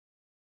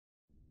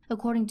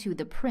According to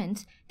the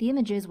print, the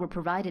images were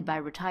provided by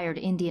retired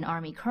Indian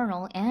Army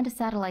Colonel and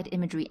satellite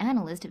imagery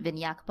analyst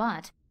Vinayak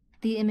Bhatt.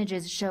 The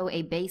images show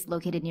a base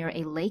located near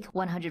a lake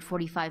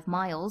 145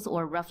 miles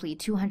or roughly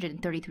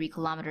 233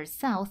 kilometers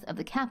south of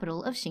the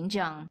capital of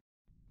Xinjiang.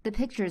 The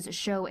pictures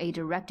show a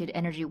directed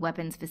energy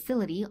weapons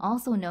facility,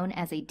 also known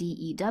as a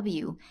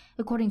DEW.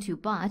 According to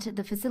Bhatt,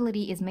 the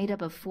facility is made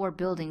up of 4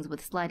 buildings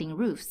with sliding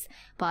roofs.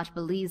 Bhatt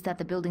believes that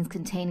the buildings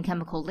contain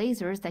chemical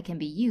lasers that can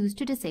be used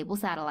to disable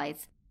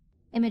satellites.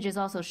 Images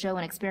also show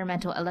an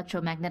experimental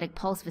electromagnetic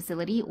pulse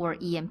facility or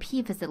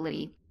EMP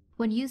facility.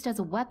 When used as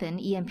a weapon,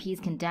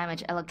 EMPs can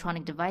damage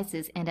electronic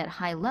devices and at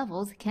high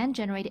levels can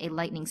generate a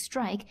lightning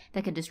strike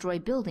that can destroy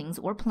buildings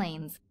or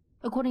planes.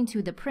 According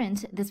to the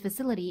print, this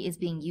facility is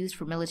being used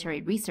for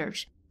military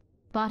research.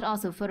 Bhatt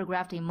also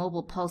photographed a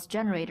mobile pulse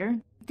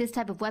generator. This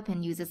type of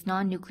weapon uses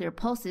non-nuclear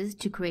pulses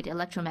to create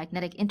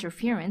electromagnetic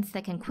interference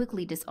that can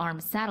quickly disarm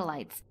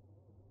satellites.